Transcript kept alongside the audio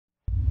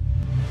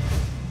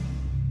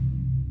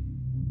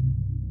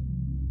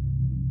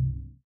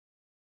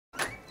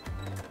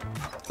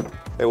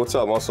Hey, what's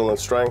up, Muscle and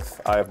Strength?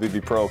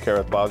 IFBB Pro,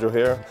 Kerrith Bajjo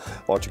here.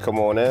 Why don't you come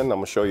on in? I'm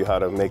gonna show you how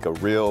to make a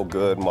real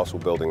good muscle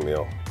building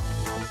meal.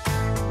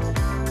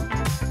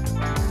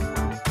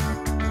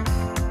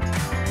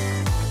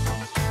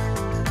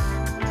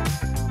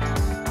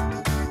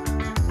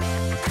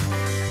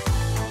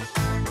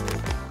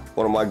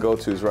 One of my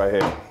go-tos right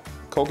here.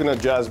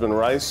 Coconut jasmine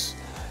rice.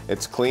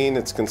 It's clean,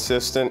 it's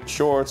consistent.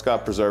 Sure, it's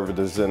got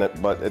preservatives in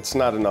it, but it's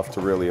not enough to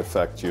really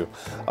affect you.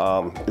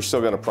 You're still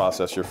gonna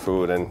process your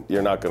food and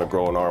you're not gonna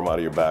grow an arm out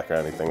of your back or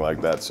anything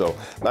like that. So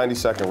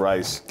 90-second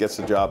rice gets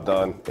the job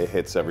done. It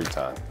hits every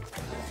time.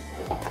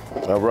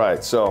 All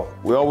right, so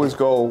we always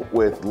go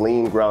with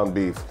lean ground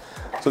beef.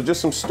 So just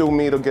some stew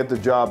meat will get the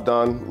job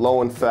done.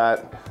 Low in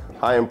fat,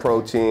 high in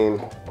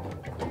protein.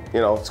 You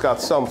know, it's got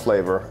some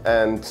flavor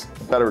and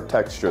better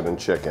texture than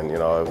chicken. You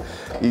know,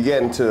 you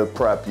get into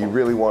prep, you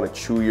really want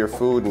to chew your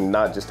food and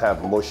not just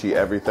have mushy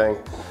everything.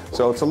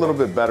 So it's a little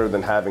bit better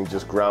than having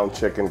just ground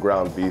chicken,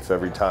 ground beef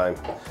every time.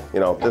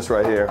 You know, this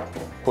right here,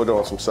 put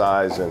on some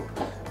size and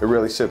it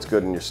really sits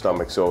good in your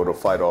stomach, so it'll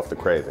fight off the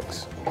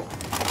cravings.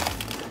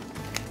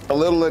 A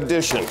little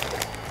addition,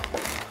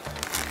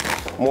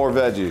 more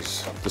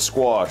veggies, the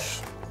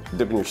squash,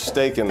 dipping your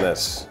steak in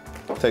this,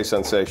 tastes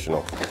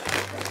sensational.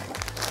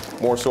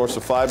 More source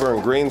of fiber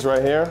and greens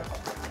right here.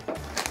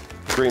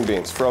 Green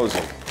beans,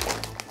 frozen.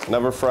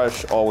 Never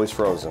fresh, always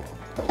frozen.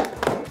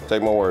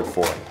 Take my word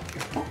for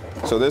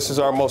it. So this is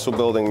our muscle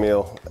building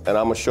meal, and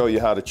I'm gonna show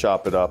you how to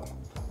chop it up.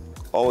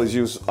 Always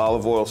use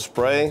olive oil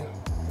spray.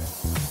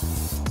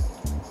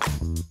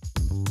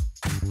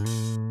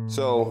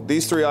 So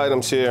these three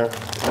items here,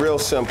 real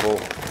simple.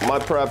 My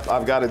prep,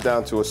 I've got it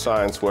down to a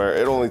science where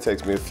it only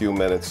takes me a few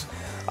minutes.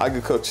 I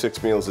could cook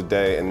 6 meals a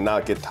day and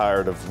not get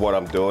tired of what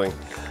I'm doing.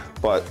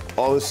 But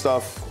all this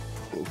stuff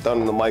done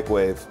in the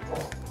microwave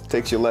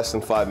takes you less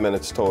than 5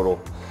 minutes total.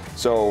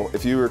 So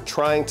if you were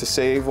trying to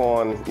save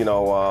on, you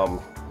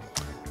know,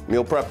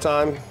 meal prep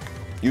time,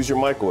 use your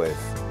microwave.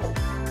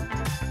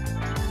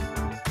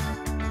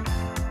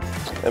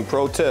 And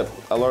pro tip,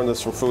 I learned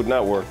this from Food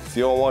Network. If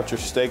you don't want your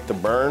steak to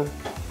burn,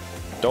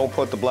 don't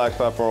put the black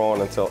pepper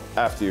on until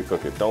after you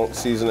cook it. Don't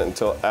season it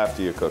until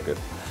after you cook it.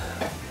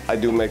 I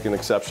do make an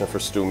exception for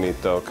stew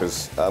meat though,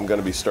 because I'm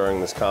gonna be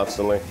stirring this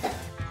constantly.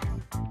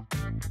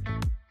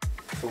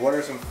 So what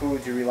are some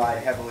foods you rely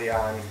heavily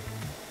on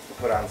to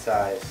put on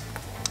size?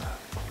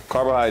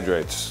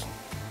 Carbohydrates.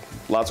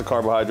 Lots of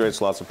carbohydrates,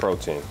 lots of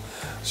protein.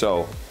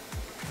 So,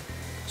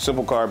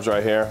 simple carbs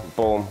right here,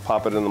 boom,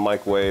 pop it in the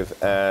microwave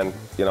and,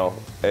 you know,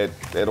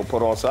 it'll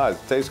put on size.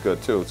 It tastes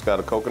good too. It's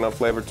got a coconut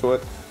flavor to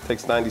it.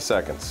 Takes 90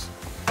 seconds.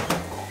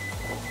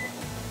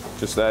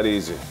 Just that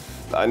easy.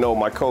 I know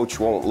my coach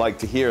won't like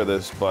to hear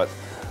this, but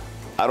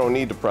I don't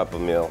need to prep a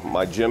meal.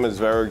 My gym is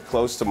very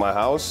close to my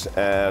house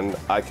and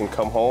I can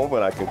come home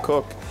and I can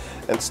cook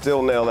and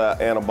still nail that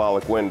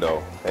anabolic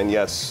window. And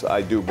yes,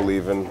 I do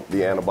believe in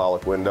the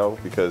anabolic window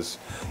because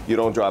you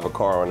don't drive a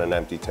car on an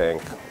empty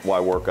tank. Why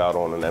work out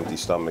on an empty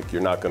stomach?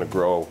 You're not gonna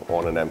grow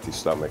on an empty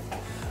stomach.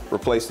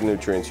 Replace the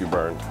nutrients you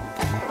burned.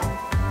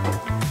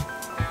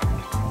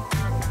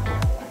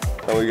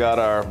 And we got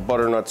our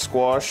butternut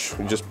squash.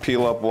 We just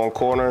peel up one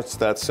corner, it's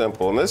that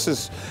simple. And this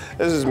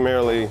is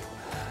merely,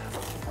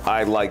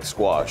 I like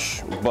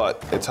squash,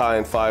 but it's high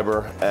in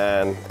fiber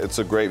and it's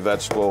a great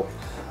vegetable,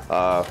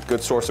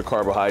 good source of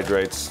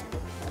carbohydrates.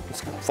 It's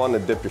fun to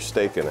dip your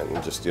steak in it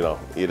and just, you know,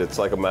 eat it. It's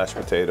like a mashed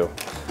potato,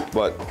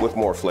 but with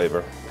more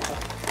flavor.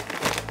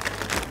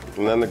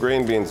 And then the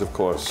green beans, of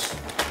course.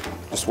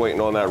 Just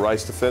waiting on that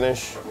rice to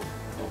finish.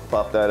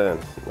 Pop that in,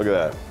 look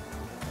at that.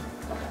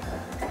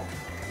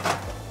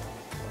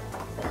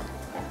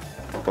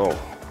 Boom.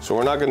 So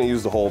we're not gonna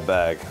use the whole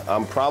bag.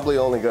 I'm probably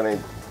only gonna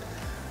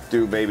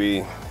do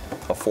maybe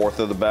 1/4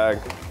 of the bag.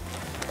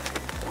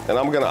 And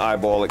I'm gonna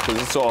eyeball it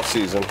because it's off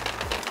season.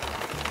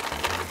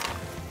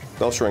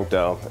 They'll shrink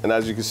down. And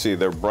as you can see,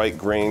 they're bright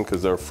green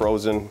because they're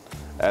frozen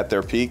at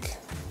their peak.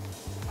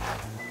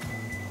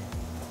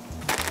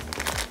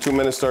 2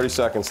 minutes, 30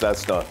 seconds,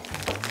 that's done.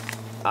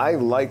 I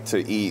like to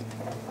eat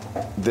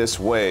this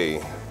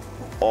way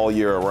all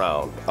year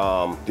around.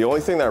 The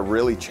only thing that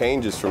really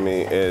changes for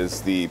me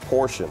is the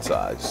portion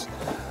size.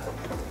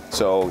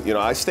 So, you know,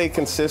 I stay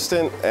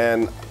consistent,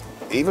 and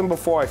even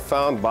before I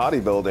found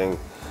bodybuilding,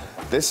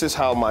 this is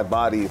how my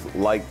body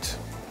liked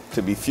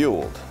to be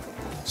fueled.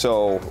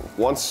 So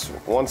once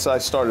I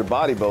started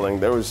bodybuilding,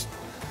 there was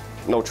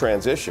no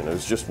transition. It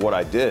was just what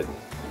I did.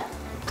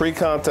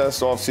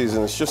 Pre-contest,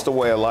 off-season, it's just a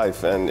way of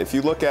life. And if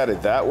you look at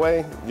it that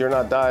way, you're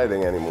not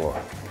dieting anymore.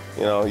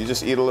 You know, you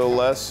just eat a little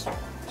less,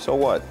 so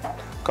what?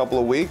 A couple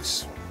of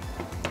weeks,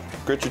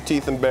 grit your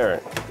teeth and bear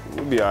it.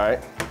 You'll be all right.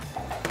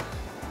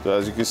 So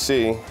as you can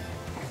see,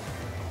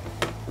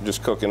 we're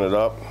just cooking it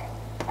up,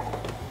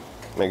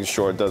 making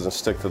sure it doesn't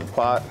stick to the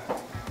pot.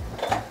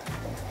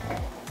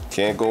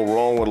 Can't go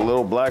wrong with a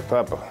little black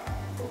pepper.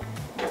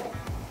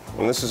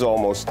 And this is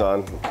almost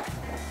done.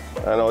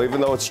 I know, even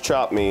though it's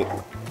chopped meat,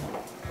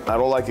 I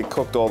don't like it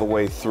cooked all the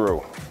way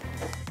through.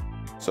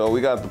 So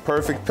we got the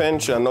perfect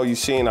pinch. I know you've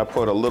seen I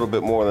put a little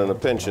bit more than a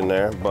pinch in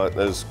there, but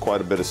there's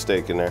quite a bit of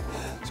steak in there.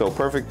 So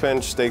perfect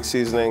pinch, steak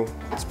seasoning,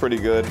 it's pretty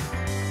good. So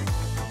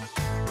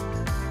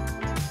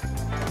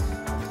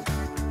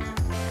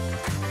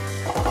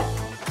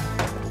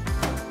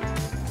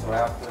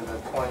after the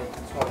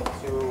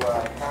 2022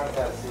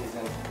 contest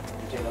season, did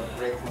you take a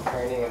break from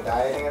training and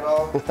dieting at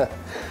all?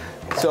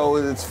 So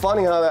it's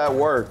funny how that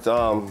worked.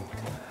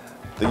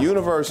 The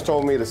universe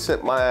told me to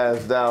sit my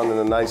ass down in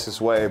the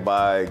nicest way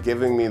by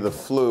giving me the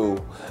flu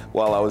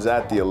while I was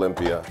at the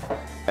Olympia.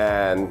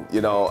 And,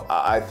 you know,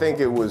 I think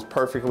it was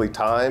perfectly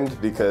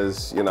timed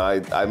because, you know,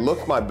 I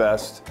looked my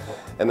best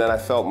and then I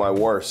felt my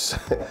worst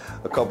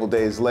a couple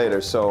days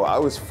later. So I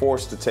was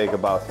forced to take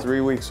about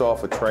 3 weeks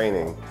off of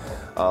training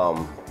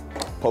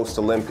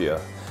post-Olympia.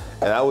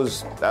 And that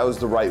was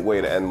the right way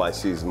to end my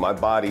season. My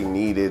body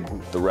needed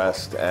the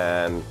rest,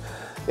 and,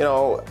 you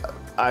know,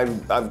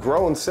 I've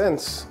grown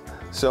since.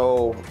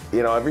 So,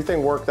 you know,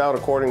 everything worked out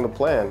according to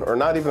plan, or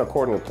not even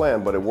according to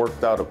plan, but it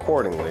worked out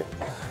accordingly.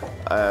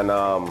 And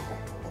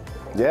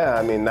yeah,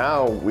 I mean,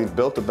 now we've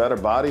built a better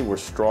body, we're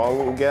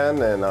strong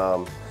again, and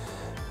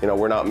you know,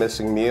 we're not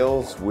missing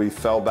meals. We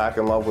fell back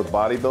in love with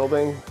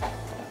bodybuilding.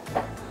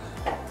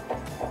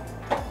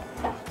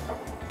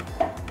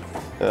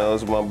 Yeah,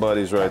 those are my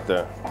buddies right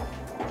there.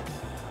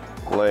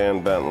 Leia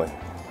and Bentley.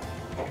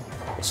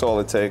 That's all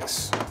it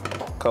takes.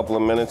 A couple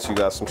of minutes, you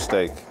got some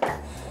steak.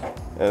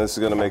 And this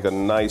is gonna make a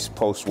nice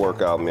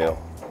post-workout meal.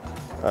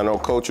 I know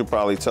Coach will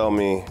probably tell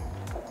me,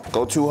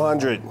 go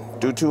 200,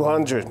 do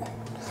 200.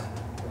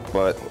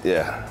 But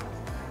yeah,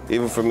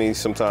 even for me,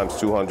 sometimes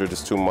 200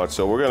 is too much.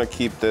 So we're gonna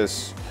keep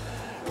this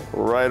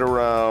right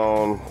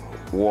around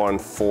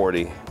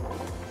 140.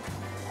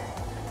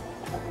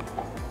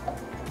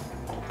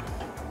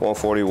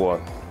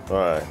 141, all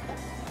right.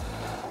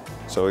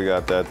 So we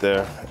got that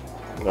there.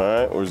 All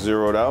right, we're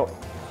zeroed out.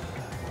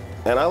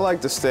 And I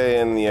like to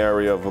stay in the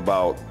area of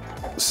about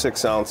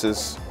 6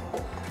 ounces,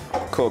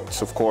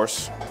 cooked, of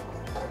course.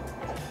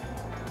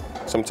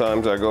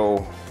 Sometimes I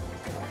go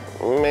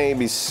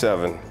maybe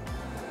 7.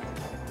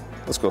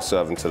 Let's go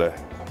 7 today.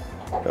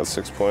 Got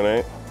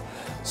 6.8,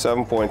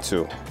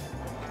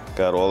 7.2.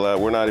 Got all that.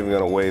 We're not even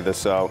gonna weigh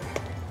this out.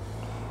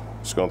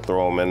 Just gonna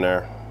throw them in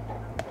there.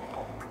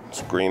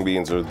 These green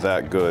beans are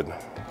that good.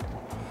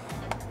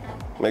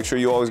 Make sure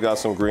you always got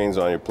some greens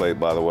on your plate,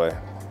 by the way.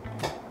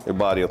 Your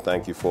body will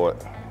thank you for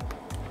it.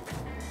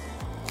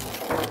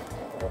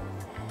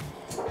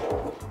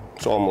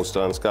 It's almost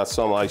done. It's got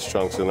some ice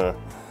chunks in there.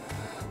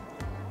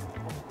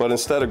 But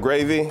instead of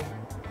gravy,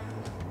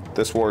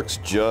 this works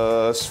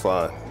just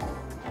fine.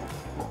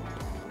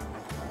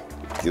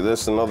 Give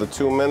this another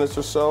 2 minutes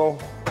or so.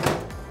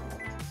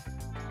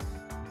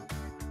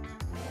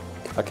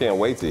 I can't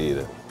wait to eat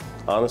it.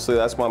 Honestly,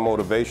 that's my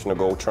motivation to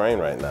go train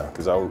right now,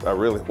 because I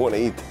really want to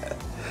eat that.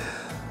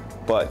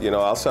 But, you know,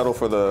 I'll settle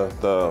for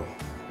the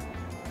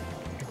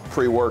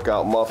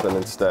pre-workout muffin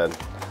instead.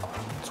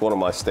 It's one of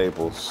my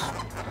staples.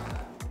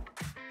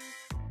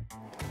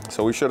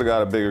 So we should have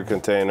got a bigger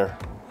container,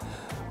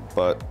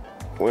 but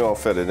we don't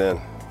fit it in.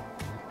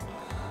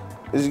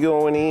 It's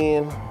going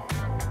in.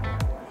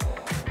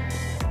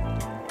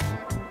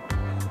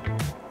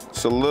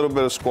 So a little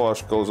bit of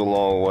squash goes a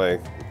long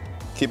way.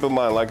 Keep in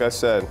mind, like I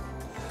said,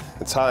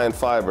 it's high in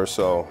fiber,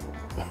 so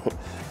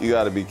you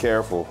got to be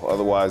careful.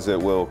 Otherwise,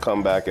 it will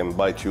come back and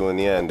bite you in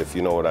the end, if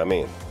you know what I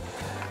mean.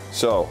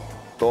 So,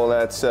 with all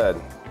that said,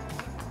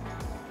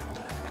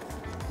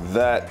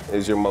 that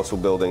is your muscle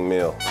building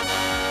meal.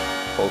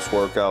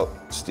 Post-workout,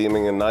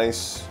 steaming and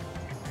nice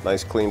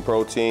clean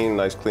protein,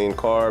 nice clean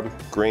carb,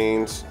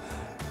 greens,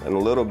 and a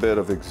little bit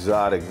of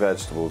exotic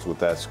vegetables with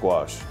that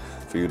squash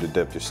for you to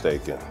dip your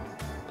steak in.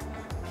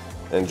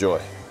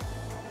 Enjoy.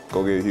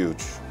 Go get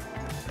huge.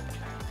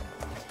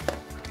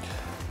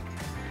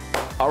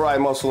 All right,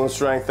 Muscle and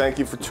Strength, thank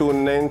you for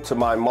tuning in to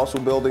my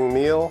muscle building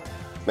meal.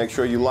 Make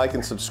sure you like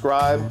and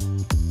subscribe.